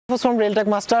From Realtek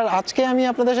master. আজকে আমি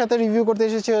আপনাদের সাথে রিভিউ করতে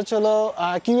এসেছি হলো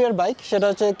কিউয়ের বাইক, সেটা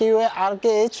হচ্ছে কিউয়ে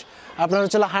RKS আপনার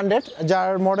হচ্ছে 100,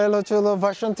 যার মডেল হচ্ছে হলো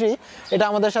ভার্সন 3। এটা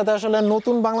আমাদের সাথে আসলে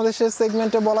নতুন বাংলাদেশের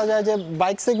সেগমেন্টে বলা যায় যে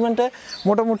বাইক সেগমেন্টে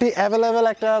মোটামুটি অ্যাভেলেবেল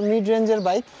একটা মিড রেঞ্জের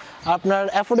বাইক, আপনার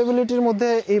অ্যাফোর্ডেবিলিটির মধ্যে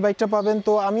এই বাইকটা পাবেন।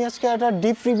 তো আমি আজকে একটা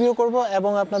ডিপ রিভিউ করব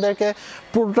এবং আপনাদেরকে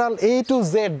টোটাল A to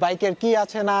Z বাইকের কি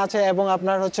আছে না আছে এবং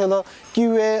আপনার হচ্ছে হলো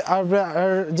কিউএ আর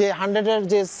যে 100-এর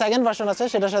যে সেকেন্ড ভার্সন আছে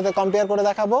সেটার সাথে কম্পেয়ার করে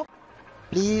দেখাবো।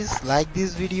 Please like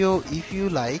this video if you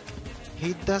like,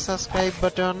 hit the subscribe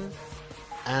button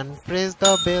and press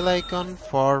the bell icon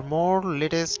for more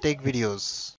latest tech videos.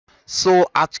 So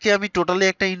আজকে আমি টোটালি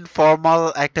একটা ইনফর্মাল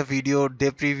একটা ভিডিও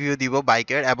ডেপ রিভিউ দিব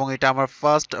বাইকের, এবং এটা আমার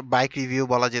ফার্স্ট বাইক রিভিউ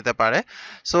বলা যেতে পারে।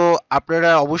 সো আপনারা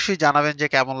অবশ্যই জানাবেন যে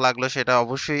কেমন লাগলো, সেটা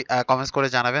অবশ্যই কমেন্টস করে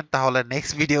জানাবেন, তাহলে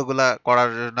নেক্সট ভিডিওগুলো করার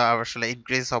জন্য আসলে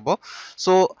ইনক্রিজ হব।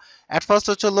 সো অ্যাট ফার্স্ট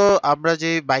হলো আমরা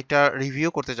যে বাইকটা রিভিউ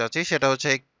করতে যাচ্ছি সেটা হচ্ছে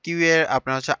কিউএর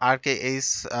আপনার হচ্ছে RKS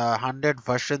 100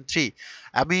 ভার্সন 3।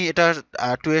 আমি এটা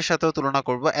 2 এর সাথেও তুলনা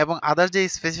করব, এবং আদার যে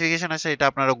স্পেসিফিকেশন আছে এটা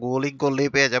আপনারা গুগলিং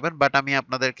করলেই পেয়ে যাবেন। বাট আমি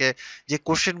আপনাদেরকে যে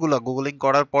কোশ্চেনগুলো গুগলিং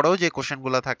করার পরেও যে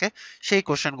কোশ্চেনগুলো থাকে সেই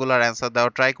কোশ্চেনগুলোর অ্যান্সার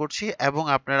দেওয়ার ট্রাই করছি, এবং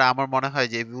আপনারা আমার মনে হয়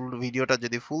যে ভিডিওটা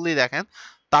যদি ফুললি দেখেন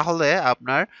তাহলে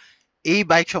আপনার এই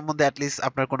বাইক সম্বন্ধে অ্যাটলিস্ট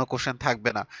আপনার কোনো কোশ্চেন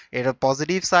থাকবে না। এর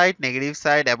পজিটিভ সাইড, নেগেটিভ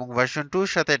সাইড এবং ভার্সন 2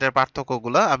 এর সাথে এটার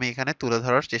পার্থক্যগুলো আমি এখানে তুলে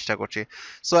ধরার চেষ্টা করছি।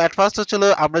 সো অ্যাট ফার্স্ট হচ্ছে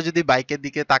আমরা যদি বাইকের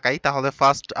দিকে তাকাই তাহলে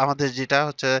ফার্স্ট আমাদের যেটা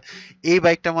হচ্ছে এই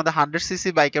বাইকটার মধ্যে 100 সিসি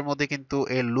বাইকের মধ্যে কিন্তু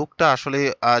এর লুকটা আসলে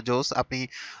জোস। আপনি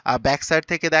ব্যাক সাইড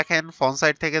থেকে দেখেন, ফ্রন্ট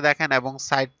সাইড থেকে দেখেন এবং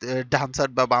সাইড ডান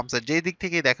সাইড বা বাম সাইড যেই দিক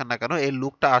থেকেই দেখেন না কেন এর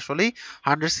লুকটা আসলেই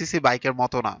 100 সিসি বাইকের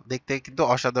মতো না, দেখতে কিন্তু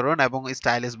অসাধারণ এবং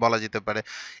স্টাইলিশ বলা যেতে পারে।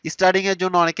 স্টার্টিং এর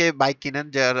জন্য অনেকে বাইক কিনেন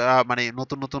যারা মানে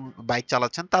নতুন নতুন বাইক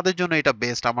চালাচ্ছেন, তাদের জন্য এটা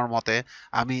বেস্ট আমার মতে,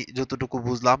 আমি যতটুকু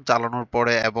বুঝলাম চালানোর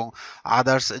পরে এবং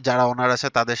আদার্স যারা ওনার আছে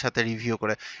তাদের সাথে রিভিউ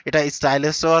করে। এটা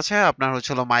স্টাইলিশও আছে, আপনার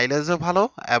হচ্ছে মাইলেজও ভালো,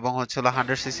 এবং হচ্ছে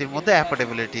 100 সিসির মধ্যে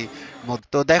অ্যাফোর্ডেবিলিটি মধ্যে।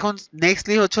 তো দেখুন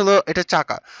নেক্সটলি হচ্ছে এটা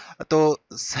চাকা। তো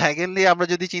সেকেন্ডলি আমরা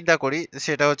যদি চিন্তা করি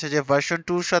সেটা হচ্ছে যে ভার্সন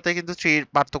 2 এর সাথে কিন্তু 3 এর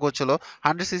পার্থক্য ছিল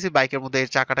 100 সিসি বাইকের মধ্যে এর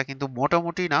চাকাটা কিন্তু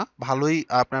মোটামুটি না, ভালোই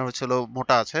আপনার হচ্ছে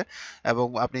মোটা আছে। এবং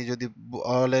আপনি যদি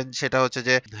বলেন সেটা হচ্ছে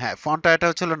যে হ্যাঁ, ফ্রন্ট টায়ারটা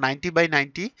হচ্ছে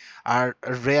 90/90, আর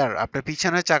রেয়ার আপনার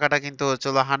পিছনের চাকাটা কিন্তু হচ্ছে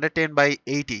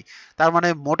 110/80। তার মানে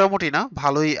মোটামুটি না,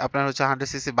 ভালোই আপনার হচ্ছে 100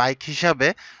 সিসি বাইক হিসাবে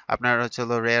আপনার হচ্ছে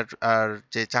রেয়ার আর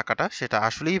যে চাকাটা সেটা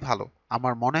আসলেই ভালো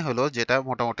আমার মনে হলো, যেটা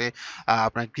মোটামুটি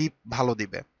আপনার গ্রিপ ভালো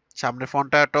দিবে। সামনে ফ্রন্ট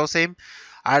টায়ারটাও সেম।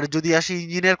 আর যদি আসি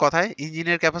ইঞ্জিনের কথায়,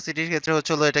 ইঞ্জিনের ক্যাপাসিটির ক্ষেত্রে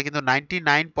হচ্ছে এটা কিন্তু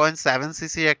 99.7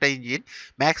 সিসির একটা ইঞ্জিন।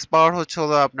 ম্যাক্স পাওয়ার হচ্ছে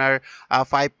আপনার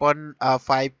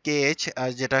 5.5 kH,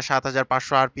 যেটা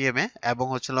 7500 RPM এ, এবং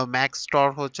হচ্ছে ম্যাক্স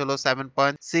টর্ক হচ্ছে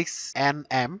 7.6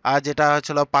 Nm, যেটা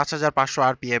হচ্ছে 5500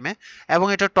 RPM এ, এবং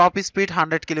এটা টপ স্পিড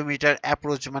 100 কিলোমিটার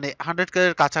অ্যাপ্রোচ, মানে 100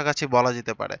 এর কাছাকাছি বলা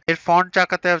যেতে পারে। এর ফ্রন্ট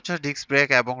চাকাতে হচ্ছে ডিস্ক ব্রেক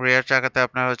এবং রিয়ার চাকাতে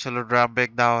আপনার হচ্ছে ড্রাম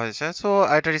ব্রেক দেওয়া হয়েছে। সো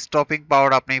এটার স্টপিং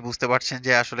পাওয়ার আপনি বুঝতে পারছেন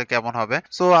যে আসলে কেমন হবে।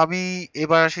 সো আমি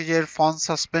এবার আসি যে ফ্রন্ট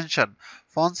সাসপেনশন।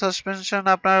 ফ্রন্ট সাসপেনশন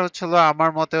আপনার হচ্ছিল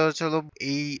আমার মতে হচ্ছিল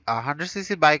এই 100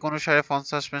 সিসি বাইক অনুসারে ফ্রন্ট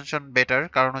সাসপেনশন বেটার,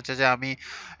 কারণ হচ্ছে যে আমি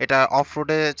এটা অফ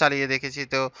রোডে চালিয়ে দেখেছি।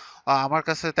 তো আমার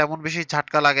কাছে তেমন বেশি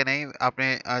ঝাটকা লাগে নাই, আপনি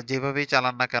যেভাবেই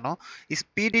চালান না কেন।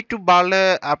 স্পিড একটু বাড়লে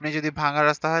আপনি যদি ভাঙা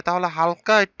রাস্তা হয় তাহলে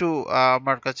হালকা একটু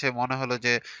আমার কাছে মনে হলো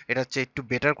যে এটা হচ্ছে একটু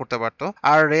বেটার করতে পারতো।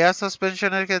 আর রেয়ার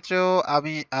সাসপেনশনের ক্ষেত্রেও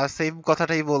আমি সেম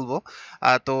কথাটাই বলবো।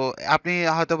 তো আপনি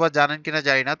হয়তোবা জানেন কিনা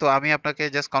জানি না, তো আমি আপনাকে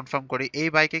জাস্ট কনফার্ম করি এই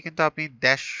বাইকে কিন্তু আপনি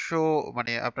 150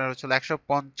 মানে আপনার হচ্ছে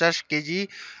 150 কেজি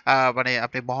মানে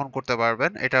আপনি বহন করতে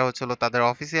পারবেন, এটা হচ্ছে তাদের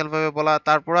অফিসিয়াল ভাবে বলা।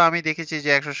 তারপরে আমি দেখেছি যে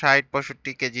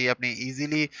 160-65 কেজি আপনি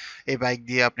ইজিলি এই বাইক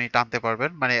দিয়ে আপনি টানতে পারবেন,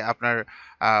 মানে আপনার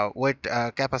ওয়েট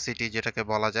ক্যাপাসিটি যেটাকে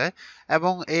বলা যায়।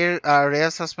 এবং এর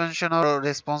রেয়ার সাসপেনশনের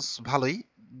রেসপন্স ভালোই,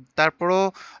 তারপরও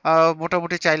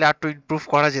মোটামুটি চাইলে আরটু ইমপ্রুভ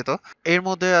করা যেত। এর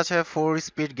মধ্যে আছে 4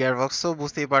 স্পিড গিয়ারবক্স, তো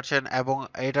বুঝতেই পারছেন। এবং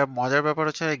এটার মজার ব্যাপার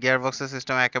হচ্ছে গিয়ারবক্সের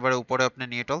সিস্টেম একেবারে উপরে আপনি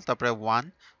নিউট্রাল, তারপরে 1,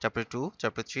 তারপরে 2,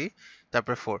 তারপরে 3,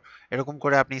 তারপরে 4, এরকম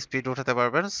করে আপনি স্পিড উঠাতে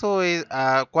পারবেন। সো এই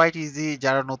কোয়াইট ইজি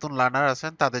যারা নতুন লার্নার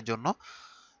আছেন তাদের জন্য।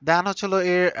 দেন হচ্ছিল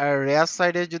এর রেয়ার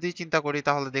সাইডে যদি চিন্তা করি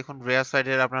তাহলে দেখুন রেয়ার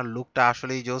সাইডের আপনার লুকটা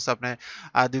আসলেই জোস। আপনি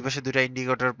দুই পাশে দুইটা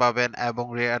ইন্ডিকেটর পাবেন, এবং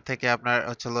রেয়ার থেকে আপনার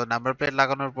হচ্ছিল নাম্বার প্লেট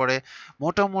লাগানোর পরে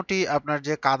মোটামুটি আপনার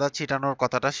যে কাদা ছিটানোর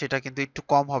কথাটা সেটা কিন্তু একটু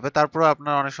কম হবে। তারপরে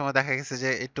আপনার অনেক সময় দেখা গেছে যে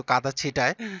একটু কাদা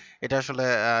ছিটায়, এটা আসলে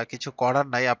কিছু করার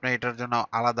নাই, আপনি এটার জন্য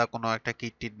আলাদা কোনো একটা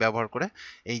কিট টিট ব্যবহার করে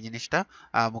এই জিনিসটা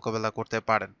মোকাবেলা করতে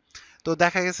পারেন। তো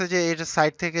দেখা গেছে যে এর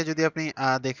সাইড থেকে যদি আপনি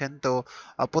দেখেন তো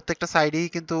প্রত্যেকটা সাইডেই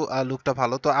কিন্তু লুকটা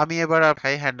ভালো। তো আমি এবার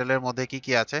খাই হ্যান্ডেলের মধ্যে কি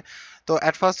কি আছে। তো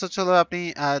অ্যাট ফার্স্ট হচ্ছে আপনি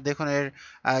দেখুন এর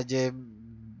যে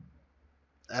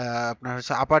আপনার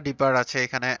হচ্ছে আপার ডিপার আছে,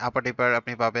 এখানে আপার ডিপার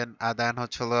আপনি পাবেন। দেন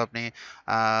হচ্ছে হলো আপনি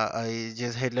এই যে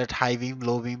হেডলাইট হাই বিম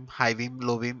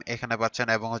লো বিম এখানে পাচ্ছেন,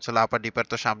 এবং হচ্ছে হলো আপার ডিপার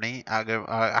তো সামনেই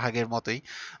আগের মতোই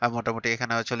মোটামুটি।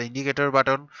 এখানে হচ্ছে হলো ইন্ডিকেটর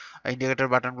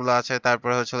বাটন গুলো আছে।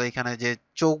 তারপরে হচ্ছে হলো এখানে যে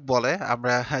চোখ বলে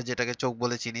আমরা যেটাকে চোখ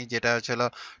বলে চিনি, যেটা হচ্ছে হলো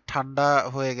ঠান্ডা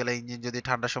হয়ে গেলে ইঞ্জিন যদি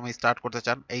ঠান্ডার সময় স্টার্ট করতে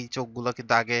চান, এই চোখগুলো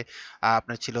কিন্তু আগে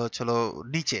আপনার ছিল হচ্ছে হলো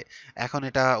নিচে, এখন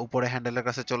এটা উপরে হ্যান্ডেলের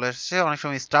কাছে চলে এসেছে। অনেক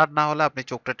সময় স্টার্ট না হলে আপনি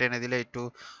চোখটা টেনে দিলে একটু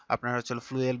আপনার হচ্ছে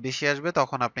ফ্লুয়েল বেশি আসবে,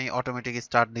 তখন আপনি অটোমেটিক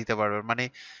স্টার্ট নিতে পারবেন। মানে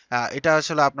এটা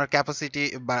আসলে আপনার ক্যাপাসিটি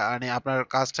বা মানে আপনার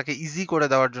কাজটাকে ইজি করে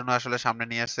দেওয়ার জন্য আসলে সামনে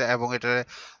নিয়ে আসছে। এবং এটা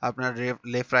আপনার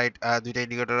লেফট রাইট দুইটা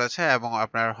ইন্ডিকেটর আছে, এবং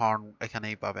আপনার হর্ন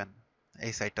এখানেই পাবেন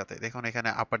এই সাইডটাতে। দেখুন এখানে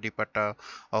আপার ডিপারটা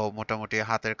মোটামুটি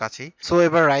হাতের কাছেই। সো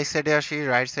এবার রাইট সাইডে আসি।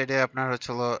 রাইট সাইডে আপনার হচ্ছে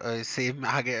হলো সেম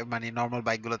আগে মানে নর্মাল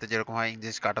বাইকগুলোতে যেরকম হয়,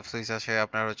 ইঞ্জিন কাট অফ সুইচ আছে,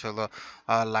 আপনার হচ্ছে হলো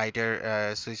লাইটের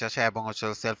সুইচ আছে, এবং হচ্ছে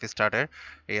সেলফ স্টার্টের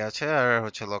আছে, আর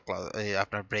হচ্ছে হলো এই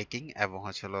আপনার ব্রেকিং এবং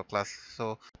হচ্ছে হলো ক্লাস। সো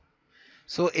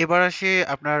সো এবার আসি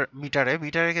আপনার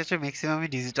মিটারের ক্ষেত্রে ম্যাক্সিমামই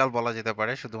ডিজিটাল বলা যেতে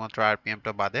পারে, শুধুমাত্র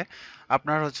আরপিএমটা বাদে।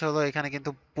 আপনার হচ্ছে হলো এখানে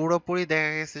কিন্তু পুরোপুরি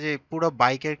দেখা গেছে যে পুরো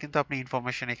বাইকের কিন্তু আপনি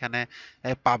ইনফরমেশন এখানে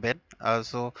পাবেন।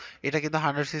 সো এটা কিন্তু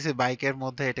 100 সিসি বাইকের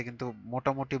মধ্যে এটা কিন্তু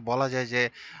মোটামুটি বলা যায় যে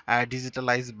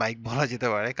ডিজিটালাইজ বাইক বলা যেতে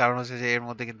পারে, কারণ হচ্ছে যে এর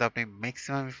মধ্যে কিন্তু আপনি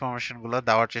ম্যাক্সিমাম ইনফরমেশন গুলো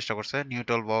দেওয়ার চেষ্টা করছে।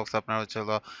 নিউট্রাল বক্স, আপনার হচ্ছে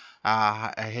হলো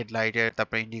হেডলাইটের,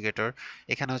 তারপরে ইন্ডিকেটর।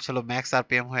 এখানে হচ্ছে হলো ম্যাক্স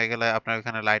আরপিএম হয়ে গেলে আপনার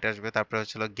এখানে লাইট আসবে। তারপরে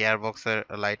হচ্ছে হলো গিয়ার বক্সের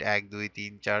লাইট 1 2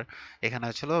 3 4, এখানে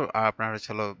হচ্ছে হলো আপনার হচ্ছে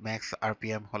হলো ম্যাক্স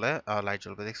আরপিএম হলে লাইট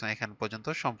জ্বলবে। দেখছেন এখান পর্যন্ত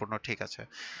সম্পূর্ণ ঠিক আছে।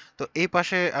 তো এই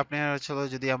পাশে আপনার হচ্ছে হলো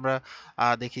যদি আমরা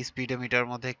দেখি স্পিডোমিটার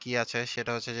মধ্যে কি আছে,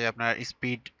 সেটা হচ্ছে যে আপনার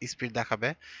স্পিড দেখাবে,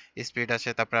 স্পিড আছে।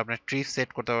 তারপরে আপনার ট্রিপ সেট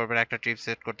করতে পারবেন, একটা ট্রিপ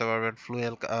সেট করতে পারবেন।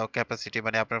 ফ্লুয়েল ক্যাপাসিটি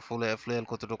মানে আপনার ফ্লুয়েল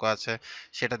কতটুকু আছে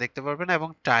সেটা দেখতে পারবেন, এবং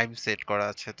টাইম সেট করা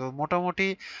আছে। তো মোটামুটি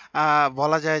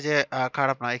বলা যায় যে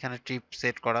খারাপ না। এখানে ট্রিপ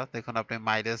সেট করা, দেখুন আপনি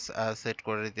মাইলেজ সেট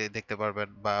করে দেখতে পারবেন,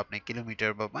 বা আপনি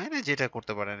কিলোমিটার বা মাইনে যেটা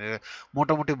করতে পারেন।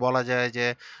 মোটামুটি বলা যায় যে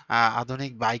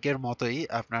আধুনিক বাইকের মতোই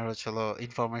আপনার হচ্ছে হলো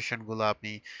ইনফরমেশন গুলো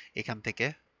আপনি এখান থেকে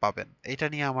পাবেন। এটা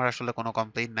নিয়ে আমার আসলে কোনো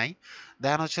কমপ্লেইন নাই।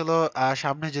 দেন হচ্ছে হলো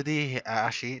সামনে যদি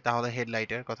আসি, তাহলে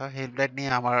হেডলাইটের কথা। হেডলাইট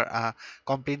নিয়ে আমার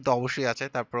কমপ্লেইন তো অবশ্যই আছে।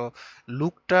 তারপর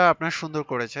লুকটা আপনার সুন্দর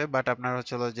করেছে, বাট আপনার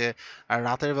হচ্ছে হলো যে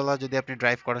রাতের বেলা যদি আপনি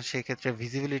ড্রাইভ করেন, সেই ক্ষেত্রে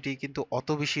ভিজিবিলিটি কিন্তু অত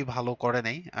বেশি ভালো করে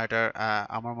নেই। এটা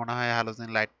আমার মনে হয় হ্যালোজেন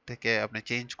লাইট থেকে আপনি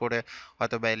চেঞ্জ করে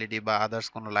হয়তো বা এলইডি বা আদার্স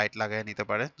কোনো লাইট লাগিয়ে নিতে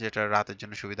পারে, যেটা রাতের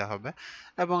জন্য সুবিধা হবে।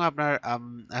 এবং আপনার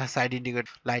সাইড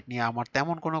ইন্ডিকেটর লাইট নিয়ে আমার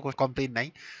তেমন কোনো কমপ্লেইন নাই।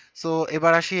 সো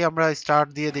এবার আসি, আমরা স্টার্ট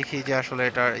দিয়ে দেখি যে আসলে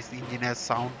এটার ইঞ্জিনের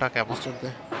সাউন্ডটা কেমন। স্টার্ট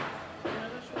দে।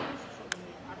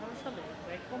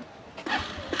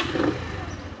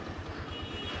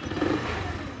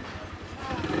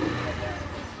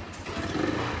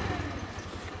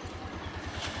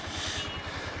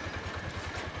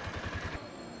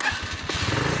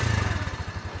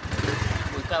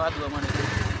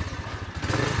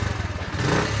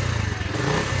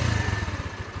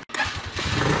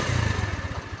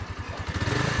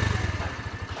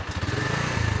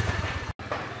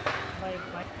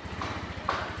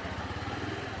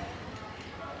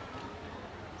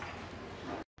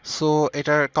 সো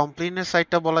এটার কমপ্লেনের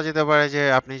সাইডটা বলা যেতে পারে যে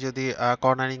আপনি যদি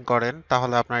কর্নারিং করেন,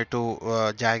 তাহলে আপনার একটু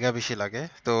জায়গা বেশি লাগে।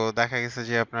 তো দেখা গেছে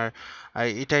যে আপনার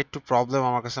এটা একটু প্রবলেম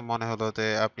আমার কাছে মনে হলো, যে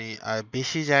আপনি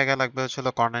বেশি জায়গা লাগবে হচ্ছে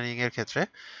হলো কর্নারিং এর ক্ষেত্রে।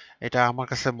 এটা আমার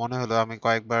কাছে মনে হলো, আমি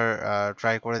কয়েকবার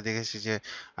ট্রাই করে দেখেছি যে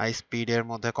স্পিডের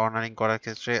মধ্যে কর্নারিং করার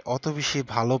ক্ষেত্রে অত বেশি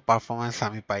ভালো পারফরমেন্স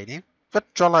আমি পাইনি। বাট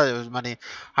চলা মানে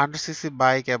 100 সিসি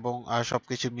বাইক এবং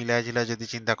সবকিছু মিলায় জিলায় যদি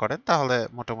চিন্তা করেন, তাহলে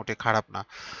মোটামুটি খারাপ না।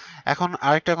 এখন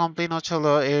আরেকটা কমপ্লেইন হচ্ছে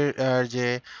হলো এর যে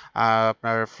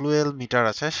আপনার ফ্লুয়েল মিটার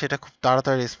আছে, সেটা খুব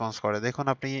তাড়াতাড়ি রেসপন্স করে। দেখুন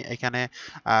আপনি এখানে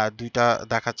দুইটা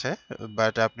দেখাচ্ছে,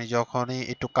 বাট আপনি যখনই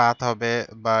একটু কাত হবে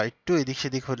বা একটু এদিক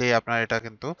সেদিক হলেই আপনার এটা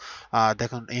কিন্তু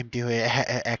দেখুন এমটি হয়ে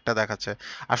একটা দেখাচ্ছে।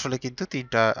 আসলে কিন্তু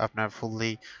তিনটা আপনার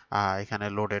ফুললি এখানে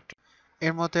লোডেড।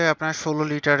 এর মধ্যে আপনার 16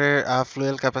 লিটারের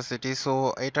ফুয়েল ক্যাপাসিটি। সো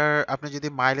এটার আপনি যদি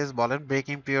মাইলেজ বলেন,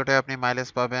 ব্রেকিং পিরিয়ডে আপনি মাইলেজ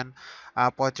পাবেন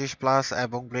 35+,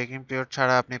 এবং ব্রেকিং পিরিয়ড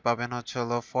ছাড়া আপনি পাবেন হচ্ছে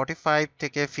হলো 45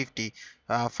 থেকে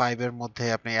 55 এর মধ্যে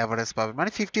আপনি অ্যাভারেজ পাবেন,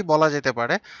 মানে 50 বলা যেতে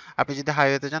পারে। আপনি যদি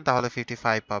হাইওয়েতে যান তাহলে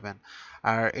 55 পাবেন।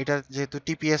 আর এটা যেহেতু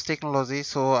টিপিএস টেকনোলজি,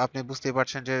 সো আপনি বুঝতেই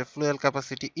পারছেন যে ফুয়েল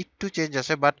ক্যাপাসিটি একটু চেঞ্জ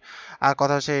আসে, বাট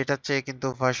কথা হচ্ছে এটার চেয়ে কিন্তু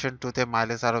ভার্সন 2 তে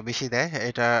মাইলেজ আরো বেশি দেয়।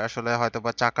 এটা আসলে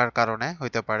হয়তোবা চাকার কারণে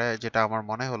হইতে পারে, যেটা আমার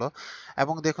মনে হলো।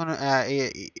 এবং দেখুন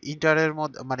ইন্টারের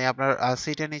মধ্যে মানে আপনার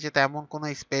সিটের নিচে তেমন কোনো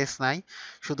স্পেস নাই,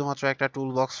 শুধুমাত্র একটা টুল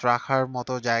বক্স রাখার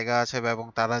মতো জায়গা আছে, এবং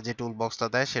তারা যে টুল বক্সটা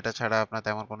দেয় সেটা ছাড়া আপনার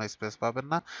তেমন কোনো স্পেস পাবেন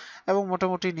না। এবং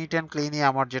মোটামুটি নিট অ্যান্ড ক্লিনই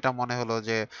আমার যেটা মনে হলো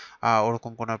যে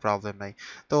ওরকম কোনো প্রবলেম নাই।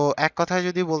 তো এক কথায়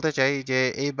যদি বলতে চাই যে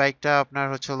এই বাইকটা আপনার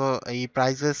হলো এই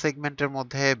প্রাইসের সেগমেন্টের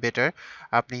মধ্যে বেটার।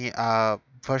 আপনি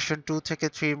ভার্সন 2 থেকে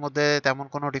 3 এর মধ্যে তেমন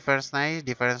কোনো ডিফারেন্স নাই।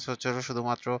 ডিফারেন্স হলো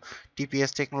শুধুমাত্র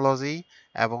টিপিএস টেকনোলজি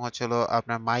এবং হলো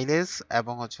আপনার মাইলেজ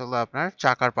এবং হলো আপনার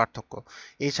চাকার পার্থক্য।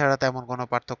 এছাড়া তেমন কোনো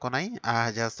পার্থক্য নাই।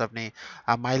 জাস্ট আপনি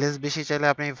মাইলেজ বেশি চাইলে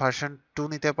আপনি ভার্সন 2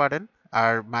 নিতে পারেন,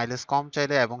 আর মাইলেজ কম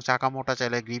চাইলে এবং চাকা মোটা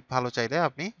চাইলে, গ্রিপ ভালো চাইলে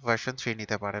আপনি ভার্সন 3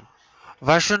 নিতে পারেন।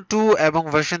 ভার্সন 2 এবং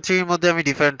ভার্সন 3 এর মধ্যে আমি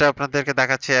ডিফারেন্টটা আপনাদেরকে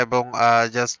দেখাচ্ছি এবং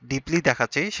জাস্ট ডিপলি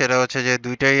দেখাচ্ছি। সেটা হচ্ছে যে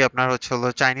দুইটাই আপনার হলো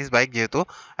চাইনিজ বাইক যেহেতু,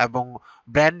 এবং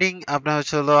ব্র্যান্ডিং আপনার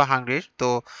হলো হাঙ্গরির। তো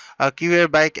কিউএর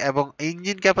বাইক এবং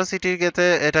ইঞ্জিন ক্যাপাসিটির ক্ষেত্রে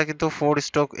এটা কিন্তু 4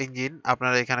 স্ট্রোক ইঞ্জিন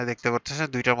আপনারা এখানে দেখতে পাচ্ছেন,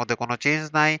 দুইটার মধ্যে কোনো চেঞ্জ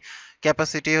নাই।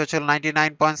 ক্যাপাসিটি হচ্ছে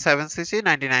 99.7 সিসি,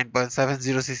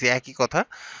 99.70 সিসি, একই কথা।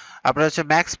 আপনার হচ্ছে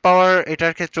ম্যাক্স পাওয়ার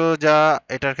এটার ক্ষেত্রেও যা,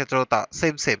 এটার ক্ষেত্রেও তা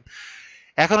সেম সেম।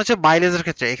 এখন হচ্ছে মাইলেজের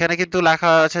ক্ষেত্রে এখানে কিন্তু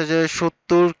লেখা আছে যে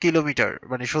 70 কিলোমিটার,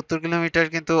 মানে 70 কিলোমিটার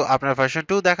কিন্তু আপনার ভার্সন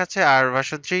 2 দেখাচ্ছে, আর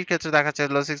ভার্সন 3 এর ক্ষেত্রে দেখাচ্ছে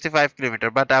হলো 65 কিলোমিটার।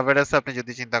 বাট অ্যাভারেজ আপনি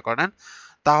যদি চিন্তা করেন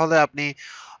তাহলে আপনি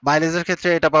মাইলেজের ক্ষেত্রে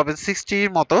এটা পাবেন 60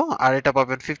 এর মতো, আর এটা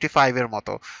পাবেন 55 এর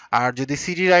মতো। আর যদি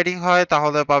সিটি রাইডিং হয়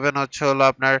তাহলে পাবেন হলো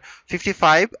আপনার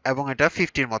 55 এবং এটা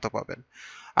 50 এর মতো পাবেন।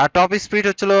 আর টপ স্পিড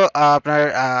হচ্ছিল আপনার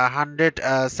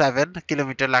 107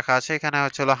 কিলোমিটার লেখা আছে, এখানে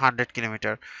হচ্ছিল 100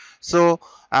 কিলোমিটার। সো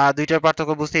দুইটার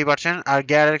পার্থক্য বুঝতেই পারছেন। আর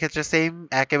গিয়ারের ক্ষেত্রে সেম,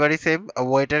 একেবারেই সেম।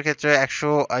 ওয়েটের ক্ষেত্রে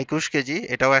 121 কেজি,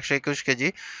 এটাও 121 কেজি।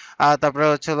 তারপরে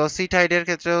হচ্ছিল সিট হাইটের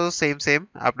ক্ষেত্রেও সেম সেম,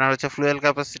 আপনার হচ্ছে ফুয়েল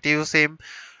ক্যাপাসিটিও সেম,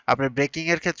 আপনার ব্রেকিং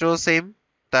এর ক্ষেত্রেও সেম।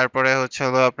 তারপরে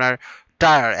হলো আপনার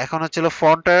টায়ার, এখন হচ্ছিল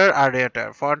ফ্রন্ট টায়ার আর রিয়ার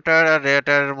টায়ার। ফ্রন্ট টায়ার আর রিয়ার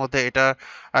টায়ারের মধ্যে এটা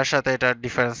আর সাথে এটা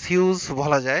ডিফারেন্স হিউজ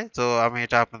বলা যায়, তো আমি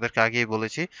এটা আপনাদেরকে আগেই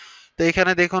বলেছি। তো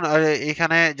এখানে দেখুন, আর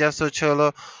এখানে জাস্ট হলো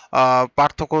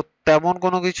পার্থক্য তেমন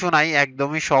কোনো কিছু নাই,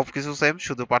 একদমই সব কিছু সেম,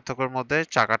 শুধু পার্থক্যের মধ্যে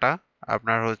চাকাটা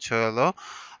আপনার হলো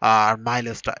আর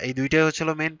মাইলেজটা, এই দুইটাই হচ্ছিল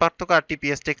মেইন পার্থক্য। আর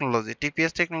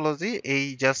টিপিএস টেকনোলজি এই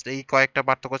জাস্ট এই কয়েকটা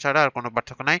পার্থক্য ছাড়া আর কোনো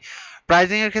পার্থক্য নাই।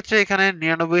 প্রাইজিং এর ক্ষেত্রে এখানে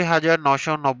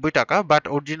 99,990 টাকা, বাট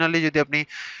অরিজিনালি যদি আপনি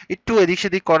একটু এদিক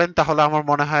সেদিক করেন তাহলে আমার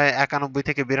মনে হয় 91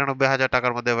 থেকে 92 হাজার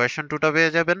টাকার মধ্যে ভার্সন 2টা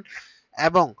পেয়ে যাবেন।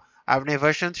 এবং আপনি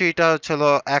ভার্সন 3টা হচ্ছিল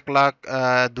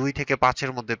 1,02 থেকে 5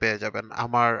 এর মধ্যে পেয়ে যাবেন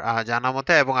আমার জানা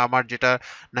মতে, এবং আমার যেটা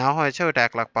নেওয়া হয়েছে ওটা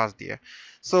 1,05 দিয়ে।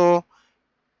 সো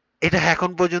এটা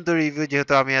এখন পর্যন্ত রিভিউ,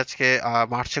 যেহেতু আমি আজকে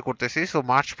মার্চে করতেছি, সো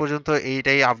মার্চ পর্যন্ত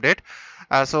এইটাই আপডেট।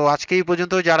 সো আজকে এই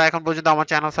পর্যন্ত। যারা এখন পর্যন্ত আমার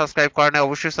চ্যানেল সাবস্ক্রাইব করেন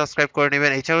অবশ্যই সাবস্ক্রাইব করে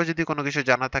নেবেন। এছাড়াও যদি কোনো কিছু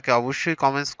জানার থাকে অবশ্যই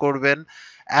কমেন্টস করবেন,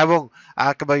 এবং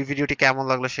এই ভিডিওটি কেমন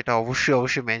লাগলো সেটা অবশ্যই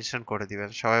অবশ্যই মেনশন করে দিবেন।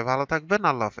 সবাই ভালো থাকবেন,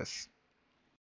 আল্লাহ হাফেজ।